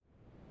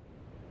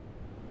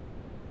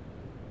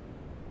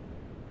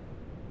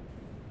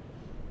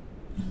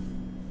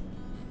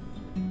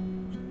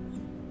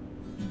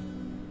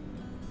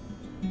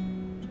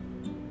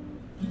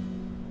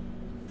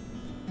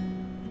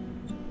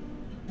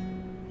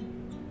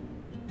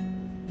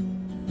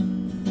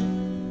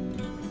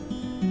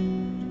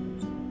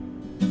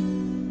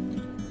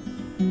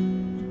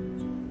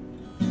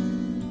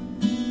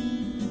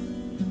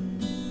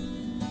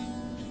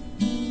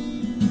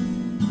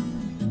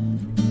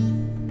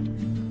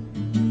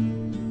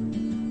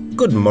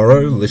Good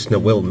morrow, listener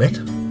well met.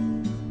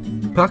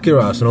 Park your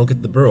ass and I'll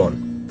get the brew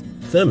on.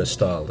 Thermos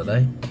style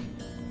today.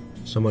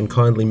 Someone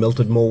kindly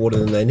melted more water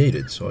than they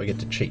needed, so I get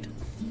to cheat.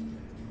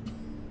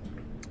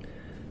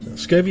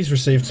 Scurvy's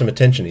received some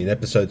attention in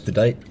episodes to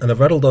date, and I've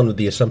rattled on with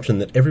the assumption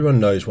that everyone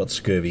knows what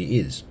scurvy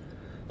is.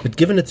 But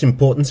given its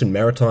importance in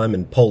maritime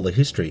and polar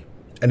history,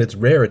 and its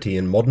rarity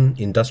in modern,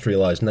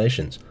 industrialised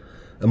nations,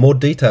 a more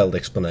detailed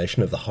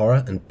explanation of the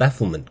horror and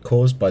bafflement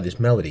caused by this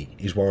malady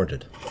is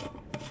warranted.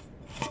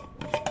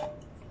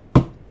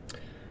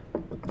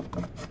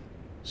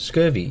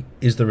 Scurvy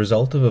is the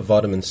result of a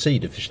vitamin C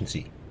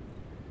deficiency.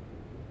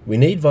 We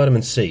need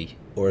vitamin C,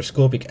 or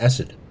ascorbic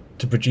acid,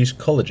 to produce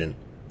collagen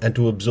and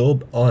to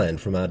absorb iron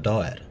from our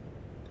diet.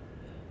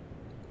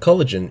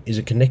 Collagen is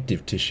a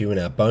connective tissue in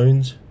our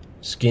bones,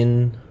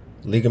 skin,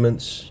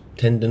 ligaments,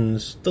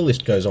 tendons, the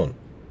list goes on.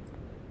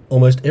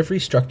 Almost every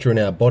structure in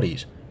our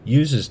bodies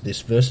uses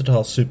this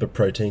versatile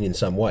superprotein in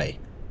some way,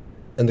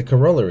 and the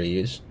corollary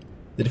is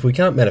that if we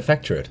can't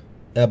manufacture it,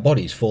 our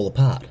bodies fall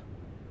apart.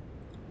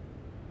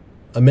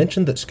 I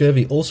mentioned that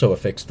scurvy also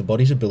affects the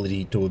body's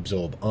ability to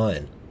absorb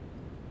iron.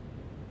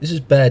 This is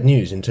bad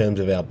news in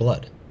terms of our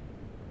blood.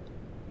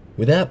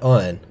 Without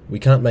iron, we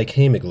can't make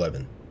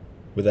hemoglobin.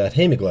 Without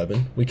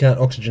hemoglobin, we can't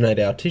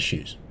oxygenate our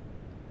tissues.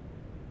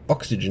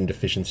 Oxygen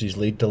deficiencies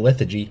lead to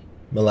lethargy,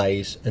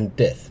 malaise, and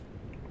death.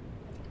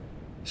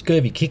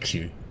 Scurvy kicks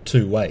you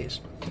two ways.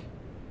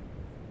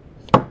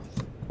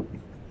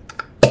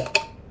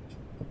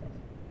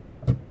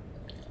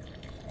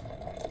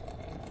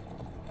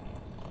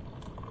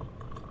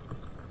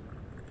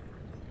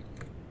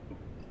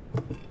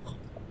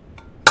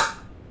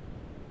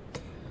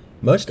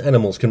 Most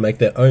animals can make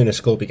their own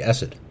ascorbic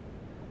acid,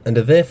 and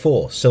are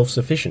therefore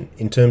self-sufficient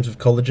in terms of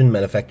collagen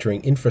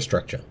manufacturing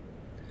infrastructure.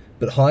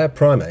 But higher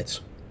primates,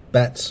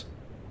 bats,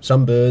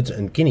 some birds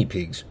and guinea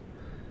pigs,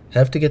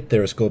 have to get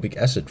their ascorbic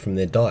acid from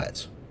their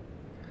diets.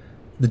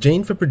 The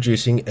gene for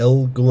producing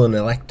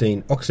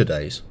L-guanylactone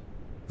oxidase,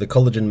 the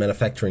collagen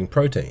manufacturing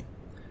protein,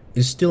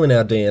 is still in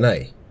our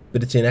DNA,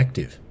 but it's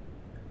inactive.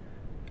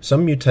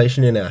 Some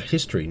mutation in our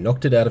history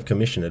knocked it out of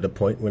commission at a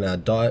point when our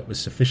diet was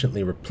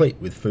sufficiently replete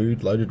with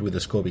food loaded with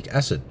ascorbic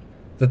acid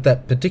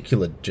that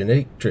particular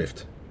genetic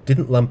drift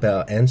didn't lump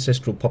our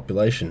ancestral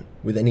population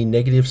with any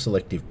negative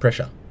selective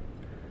pressure.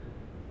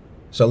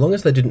 So long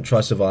as they didn't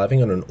try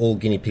surviving on an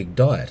all-guinea pig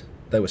diet,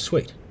 they were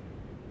sweet.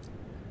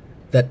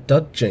 That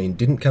dud gene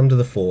didn't come to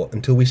the fore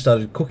until we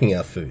started cooking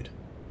our food.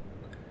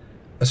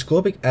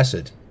 Ascorbic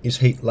acid is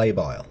heat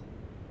labile.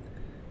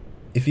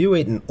 If you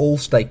eat an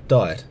all-steak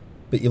diet,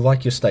 but you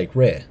like your steak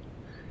rare,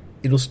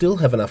 it'll still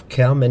have enough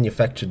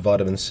cow-manufactured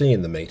vitamin C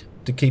in the meat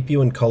to keep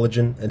you in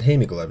collagen and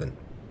hemoglobin.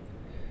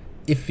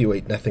 If you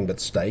eat nothing but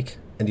steak,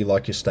 and you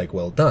like your steak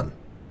well done,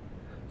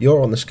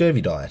 you're on the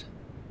scurvy diet.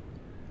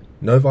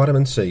 No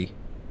vitamin C,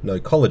 no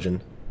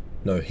collagen,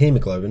 no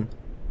hemoglobin,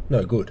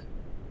 no good.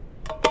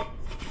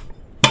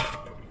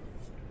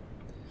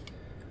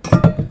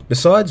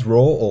 Besides raw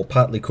or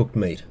partly cooked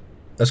meat,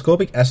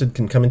 ascorbic acid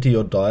can come into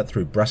your diet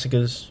through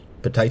brassicas,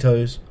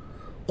 potatoes,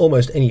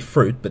 almost any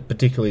fruit, but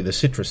particularly the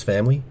citrus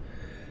family,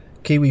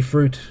 kiwi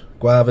fruit,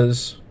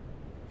 guavas,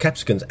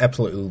 capsicums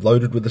absolutely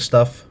loaded with the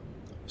stuff,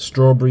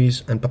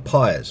 strawberries and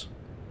papayas.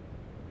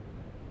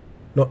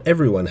 Not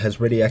everyone has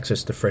ready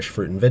access to fresh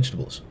fruit and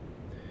vegetables.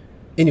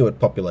 Inuit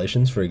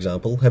populations, for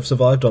example, have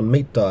survived on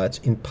meat diets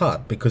in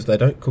part because they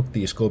don't cook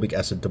the ascorbic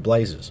acid to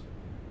blazes.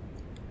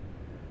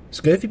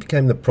 Scurvy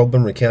became the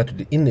problem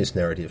recounted in this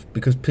narrative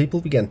because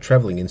people began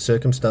travelling in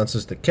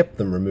circumstances that kept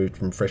them removed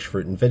from fresh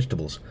fruit and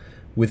vegetables,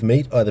 with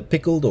meat either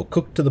pickled or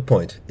cooked to the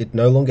point it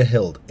no longer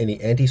held any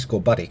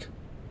anti-scorbutic,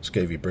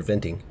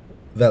 scurvy-preventing,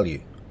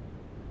 value.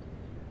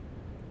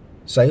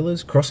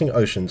 Sailors crossing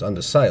oceans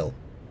under sail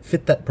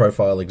fit that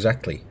profile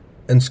exactly,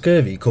 and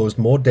scurvy caused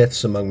more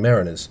deaths among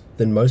mariners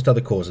than most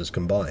other causes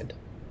combined.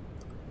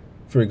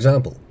 For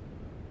example,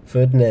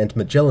 Ferdinand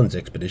Magellan's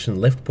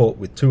expedition left port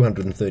with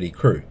 230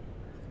 crew,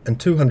 and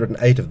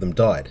 208 of them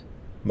died,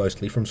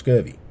 mostly from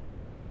scurvy.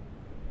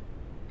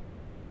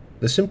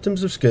 The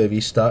symptoms of scurvy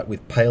start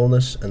with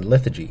paleness and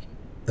lethargy,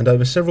 and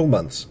over several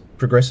months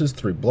progresses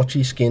through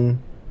blotchy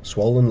skin,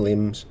 swollen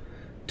limbs,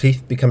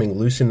 teeth becoming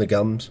loose in the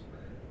gums,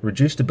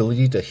 reduced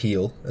ability to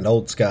heal and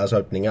old scars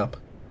opening up,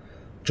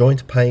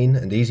 joint pain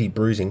and easy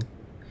bruising,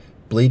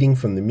 bleeding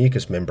from the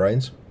mucous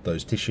membranes,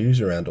 those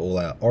tissues around all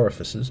our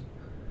orifices,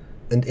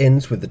 and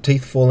ends with the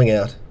teeth falling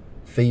out,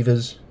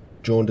 fevers,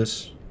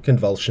 jaundice,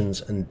 convulsions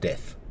and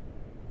death.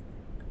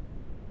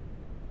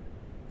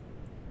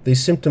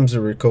 These symptoms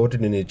are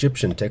recorded in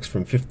Egyptian texts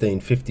from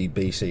 1550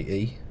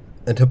 BCE,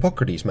 and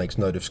Hippocrates makes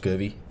note of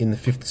scurvy in the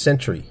 5th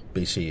century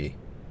BCE.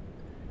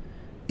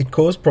 It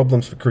caused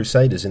problems for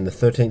crusaders in the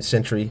 13th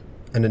century,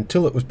 and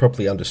until it was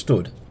properly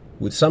understood,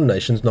 with some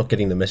nations not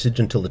getting the message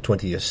until the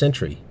 20th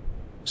century,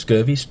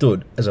 scurvy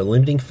stood as a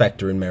limiting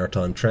factor in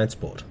maritime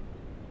transport.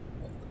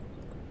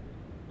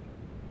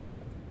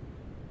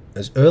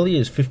 As early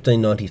as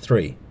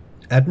 1593,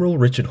 Admiral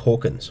Richard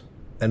Hawkins,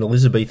 an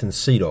Elizabethan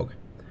sea dog,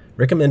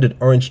 recommended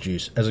orange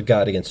juice as a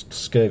guard against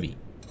scurvy.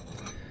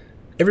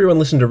 Everyone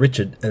listen to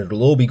Richard and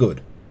it'll all be good.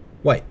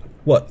 Wait,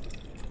 what?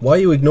 Why are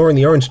you ignoring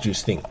the orange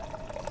juice thing?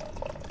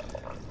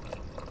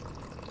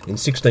 In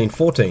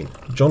 1614,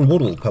 John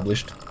Woodall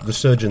published The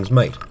Surgeon's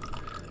Mate,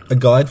 a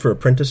guide for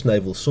apprentice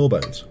naval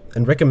sawbones,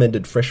 and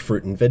recommended fresh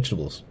fruit and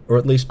vegetables, or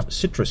at least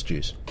citrus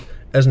juice,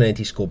 as an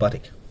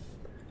anti-scorbutic.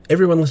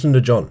 Everyone listen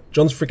to John.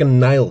 John's frickin'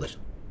 nailed it.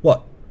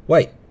 What?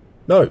 Wait.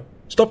 No.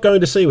 Stop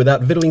going to sea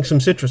without victualling some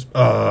citrus.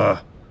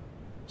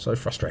 So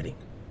frustrating.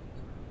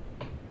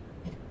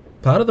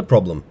 Part of the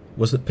problem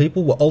was that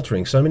people were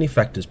altering so many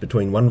factors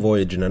between one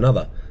voyage and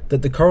another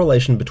that the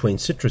correlation between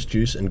citrus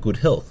juice and good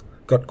health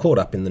got caught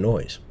up in the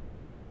noise.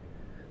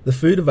 The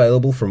food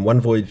available from one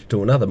voyage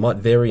to another might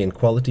vary in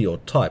quality or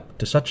type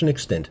to such an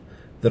extent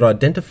that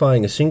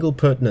identifying a single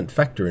pertinent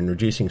factor in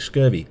reducing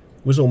scurvy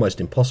was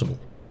almost impossible.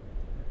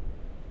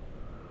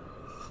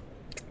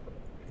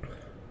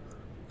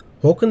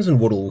 Hawkins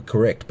and Woodall were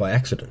correct by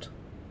accident.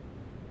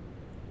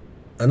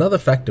 Another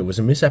factor was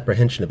a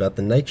misapprehension about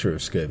the nature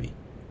of scurvy.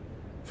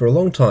 For a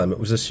long time it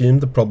was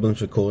assumed the problems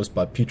were caused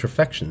by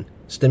putrefaction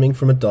stemming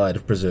from a diet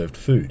of preserved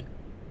food.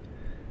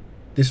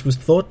 This was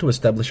thought to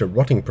establish a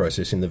rotting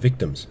process in the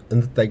victims,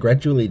 and that they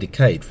gradually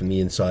decayed from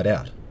the inside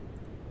out.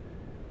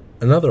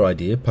 Another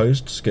idea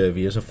posed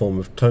scurvy as a form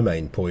of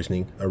ptomaine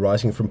poisoning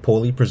arising from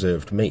poorly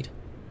preserved meat.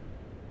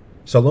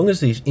 So long as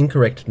these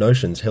incorrect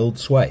notions held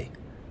sway,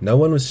 no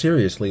one was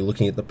seriously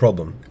looking at the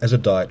problem as a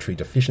dietary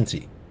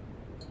deficiency.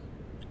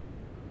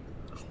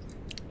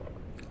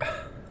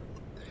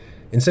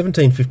 In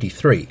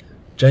 1753,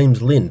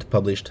 James Lind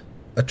published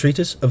A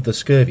Treatise of the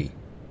Scurvy,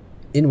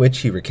 in which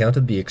he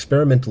recounted the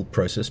experimental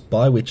process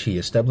by which he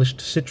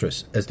established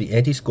citrus as the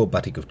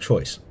anti-scorbutic of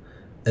choice,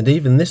 and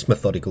even this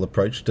methodical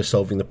approach to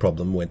solving the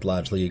problem went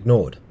largely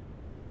ignored.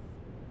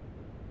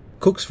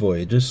 Cook's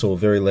voyages saw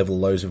very level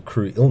lows of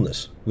crew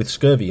illness, with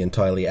scurvy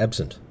entirely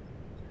absent.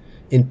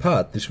 In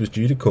part, this was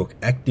due to Cook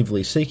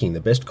actively seeking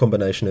the best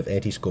combination of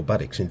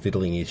anti-scorbutics in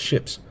victualling his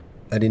ships,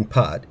 and in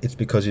part it's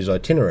because his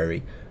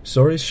itinerary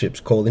saw his ships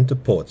call into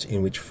ports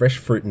in which fresh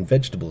fruit and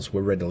vegetables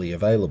were readily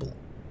available.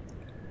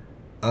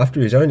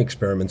 After his own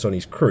experiments on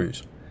his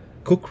crews,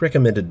 Cook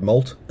recommended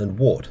malt and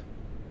wort,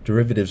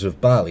 derivatives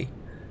of barley,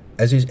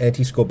 as his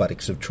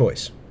anti-scorbutics of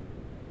choice.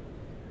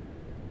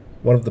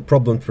 One of the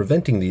problems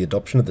preventing the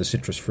adoption of the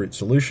citrus fruit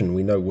solution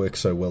we know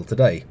works so well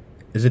today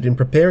is that in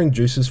preparing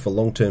juices for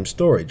long-term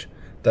storage,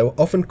 they were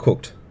often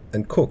cooked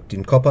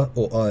in copper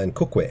or iron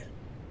cookware.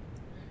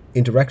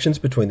 Interactions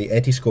between the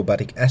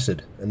anti-scorbutic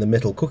acid and the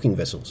metal cooking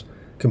vessels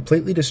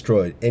completely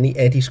destroyed any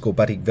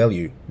anti-scorbutic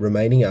value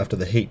remaining after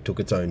the heat took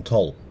its own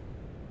toll.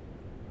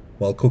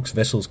 While Cook's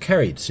vessels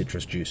carried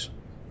citrus juice,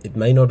 it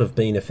may not have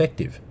been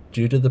effective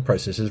due to the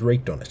processes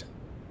wreaked on it.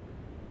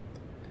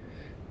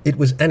 It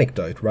was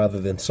anecdote rather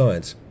than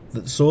science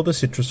that saw the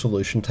citrus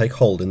solution take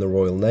hold in the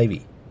Royal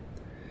Navy.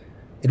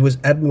 It was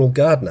Admiral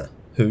Gardner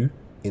who,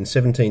 in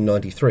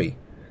 1793,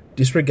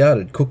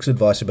 disregarded Cook's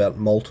advice about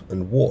malt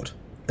and wort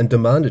and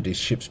demanded his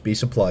ships be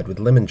supplied with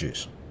lemon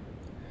juice.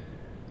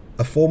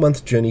 A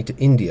 4-month journey to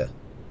India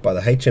by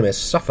the HMS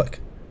Suffolk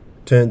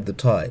turned the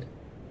tide.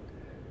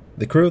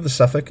 The crew of the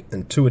Suffolk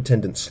and 2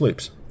 attendant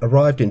sloops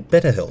arrived in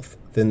better health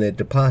than their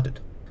departed.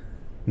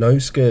 No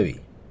scurvy.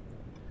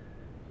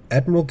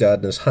 Admiral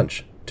Gardner's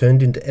hunch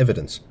turned into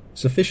evidence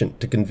sufficient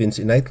to convince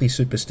innately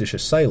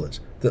superstitious sailors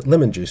that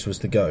lemon juice was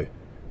the go,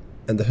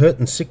 and the Hurt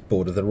and Sick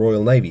Board of the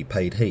Royal Navy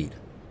paid heed.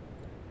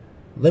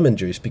 Lemon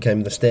juice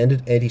became the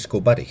standard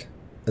anti-scorbutic,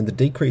 and the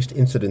decreased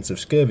incidence of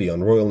scurvy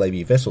on Royal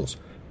Navy vessels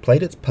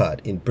played its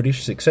part in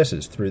British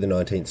successes through the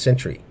 19th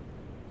century.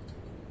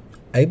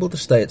 Able to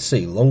stay at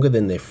sea longer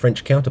than their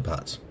French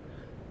counterparts,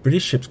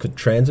 British ships could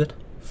transit,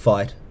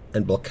 fight,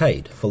 and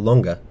blockade for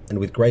longer and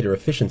with greater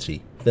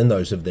efficiency than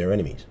those of their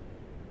enemies.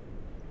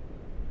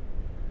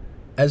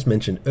 As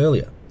mentioned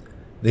earlier,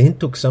 the hint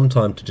took some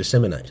time to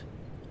disseminate.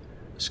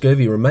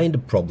 Scurvy remained a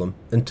problem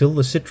until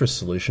the citrus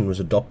solution was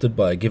adopted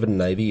by a given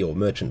navy or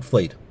merchant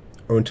fleet,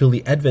 or until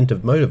the advent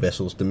of motor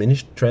vessels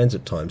diminished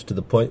transit times to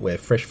the point where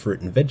fresh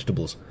fruit and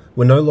vegetables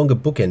were no longer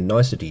bookend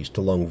niceties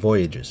to long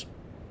voyages.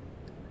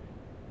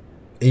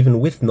 Even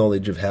with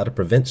knowledge of how to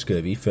prevent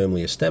scurvy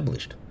firmly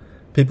established,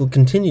 people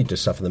continued to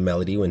suffer the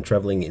malady when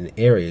travelling in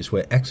areas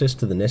where access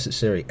to the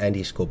necessary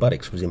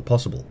anti-scorbutics was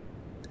impossible.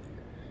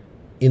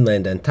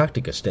 Inland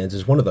Antarctica stands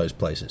as one of those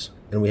places,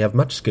 and we have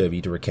much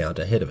scurvy to recount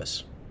ahead of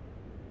us.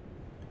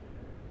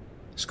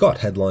 Scott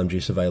had lime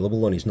juice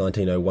available on his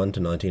 1901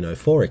 to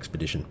 1904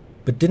 expedition,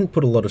 but didn't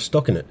put a lot of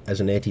stock in it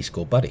as an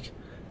anti-scorbutic,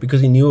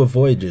 because he knew of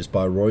voyages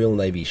by Royal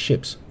Navy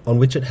ships on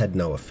which it had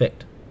no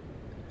effect.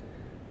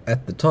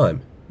 At the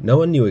time, no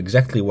one knew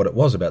exactly what it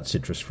was about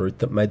citrus fruit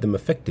that made them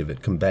effective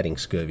at combating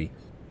scurvy,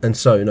 and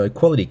so no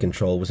quality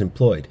control was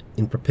employed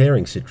in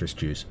preparing citrus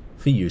juice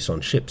for use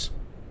on ships.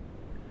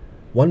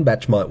 One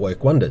batch might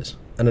work wonders,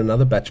 and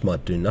another batch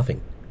might do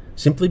nothing,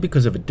 simply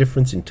because of a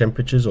difference in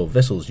temperatures or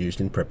vessels used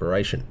in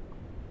preparation.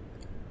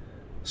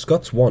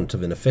 Scott's want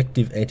of an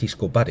effective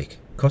anti-scorbutic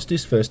cost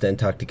his first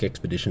Antarctic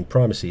expedition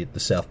primacy at the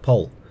South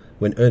Pole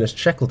when Ernest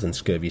Shackleton's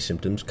scurvy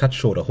symptoms cut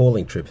short a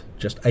hauling trip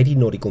just 80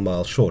 nautical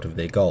miles short of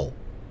their goal.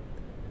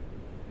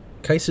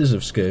 Cases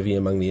of scurvy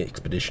among the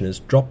expeditioners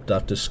dropped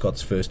after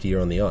Scott's first year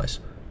on the ice,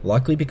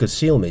 likely because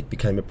seal meat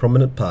became a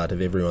prominent part of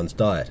everyone's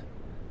diet,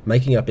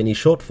 making up any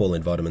shortfall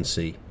in vitamin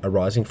C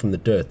arising from the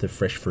dearth of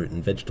fresh fruit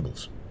and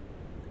vegetables.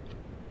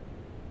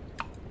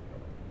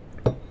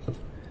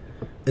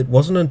 It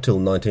wasn't until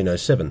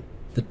 1907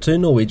 that two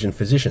Norwegian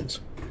physicians,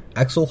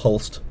 Axel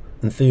Holst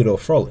and Theodor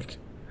Frolik,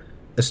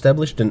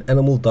 established an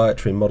animal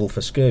dietary model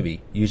for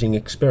scurvy using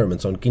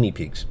experiments on guinea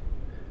pigs,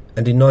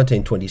 and in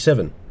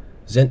 1927,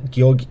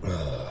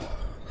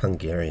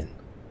 Hungarian.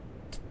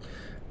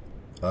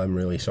 I'm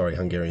really sorry,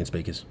 Hungarian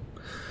speakers.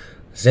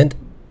 Szent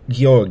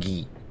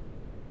Györgyi,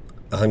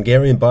 a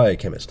Hungarian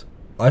biochemist,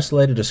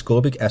 isolated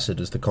ascorbic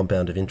acid as the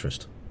compound of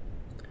interest.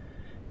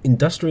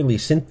 Industrially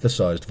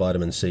synthesized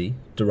vitamin C,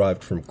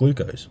 derived from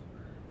glucose,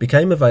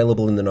 became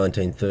available in the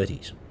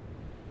 1930s.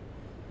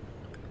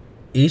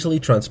 Easily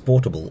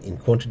transportable in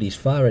quantities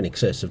far in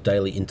excess of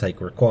daily intake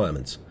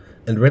requirements,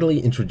 and readily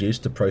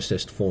introduced to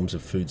processed forms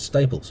of food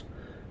staples,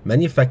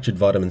 manufactured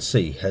vitamin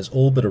C has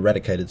all but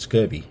eradicated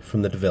scurvy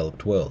from the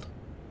developed world.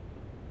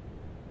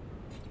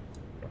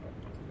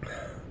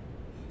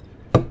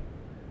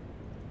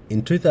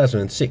 In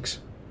 2006,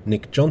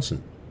 Nick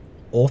Johnson,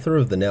 author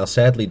of the now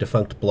sadly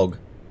defunct blog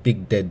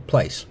Big Dead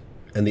Place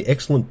and the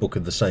excellent book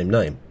of the same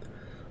name,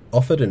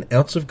 offered an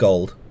ounce of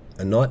gold,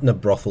 a night in a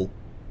brothel,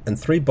 and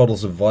 3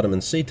 bottles of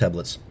vitamin C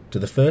tablets to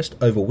the first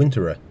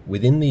overwinterer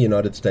within the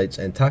United States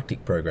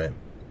Antarctic Program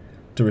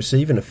to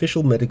receive an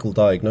official medical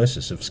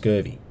diagnosis of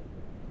scurvy.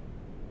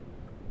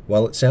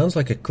 While it sounds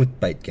like a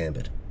clickbait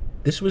gambit,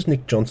 this was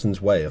Nick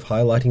Johnson's way of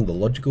highlighting the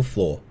logical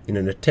flaw in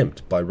an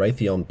attempt by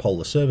Raytheon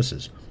Polar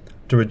Services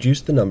to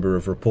reduce the number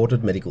of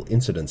reported medical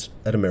incidents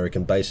at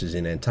American bases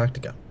in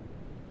Antarctica.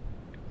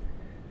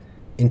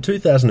 In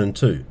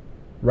 2002,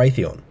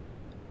 Raytheon,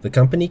 the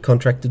company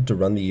contracted to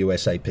run the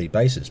USAP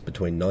bases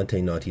between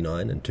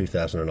 1999 and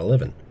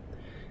 2011,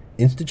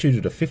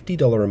 instituted a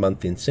 $50 a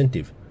month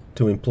incentive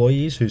to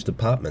employees whose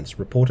departments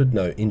reported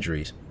no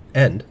injuries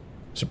and,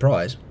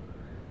 surprise,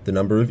 the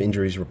number of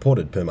injuries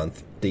reported per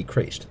month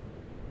decreased.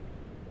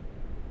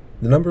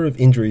 The number of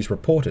injuries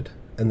reported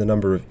and the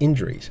number of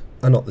injuries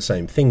are not the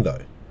same thing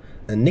though,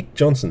 and Nick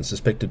Johnson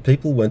suspected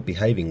people weren't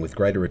behaving with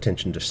greater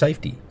attention to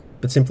safety,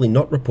 but simply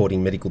not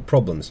reporting medical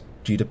problems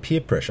due to peer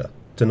pressure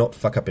to not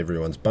fuck up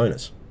everyone's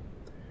bonus.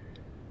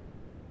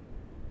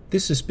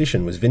 This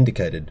suspicion was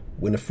vindicated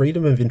when a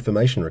Freedom of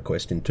Information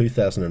request in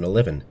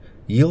 2011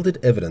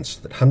 yielded evidence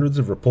that hundreds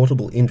of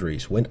reportable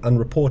injuries went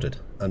unreported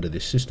under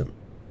this system.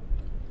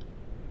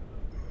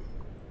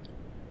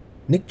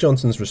 Nick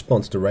Johnson's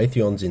response to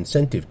Raytheon's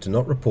incentive to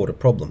not report a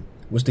problem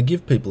was to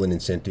give people an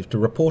incentive to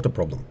report a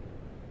problem.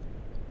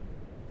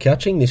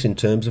 Couching this in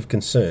terms of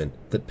concern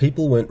that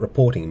people weren't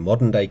reporting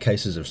modern-day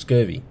cases of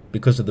scurvy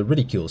because of the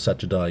ridicule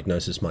such a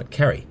diagnosis might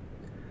carry,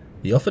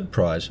 the offered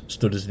prize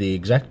stood as the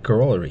exact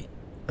corollary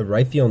of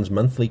Raytheon's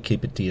monthly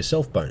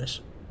keep-it-to-yourself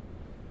bonus.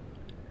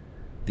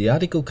 The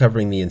article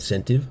covering the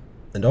incentive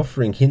and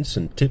offering hints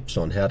and tips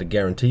on how to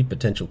guarantee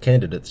potential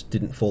candidates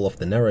didn't fall off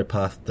the narrow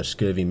path to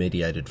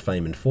scurvy-mediated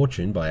fame and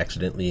fortune by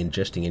accidentally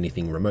ingesting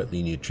anything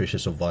remotely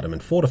nutritious or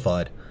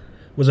vitamin-fortified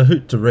was a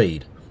hoot to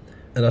read,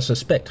 and I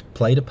suspect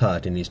played a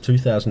part in his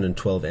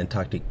 2012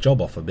 Antarctic job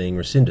offer being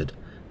rescinded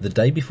the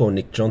day before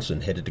Nick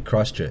Johnson headed to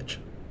Christchurch,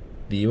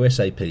 the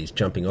USAP's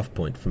jumping-off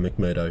point for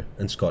McMurdo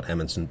and Scott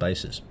Amundsen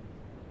bases.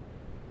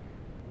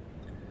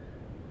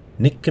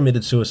 Nick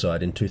committed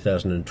suicide in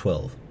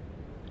 2012.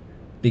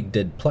 Big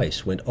Dead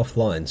Place went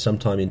offline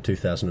sometime in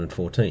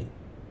 2014.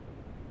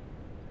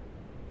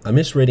 I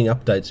miss reading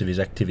updates of his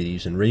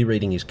activities and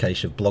rereading his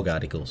cache of blog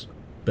articles,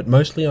 but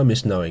mostly I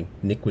miss knowing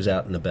Nick was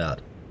out and about,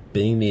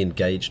 being the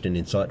engaged and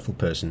insightful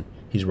person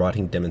his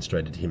writing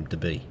demonstrated him to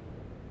be.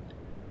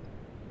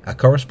 Our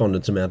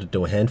correspondence amounted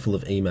to a handful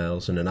of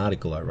emails and an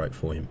article I wrote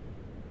for him.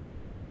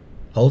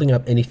 Holding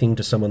up anything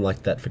to someone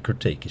like that for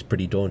critique is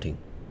pretty daunting,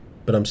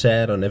 but I'm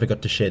sad I never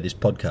got to share this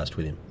podcast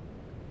with him.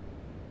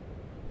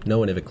 No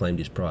one ever claimed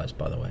his prize,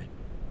 by the way.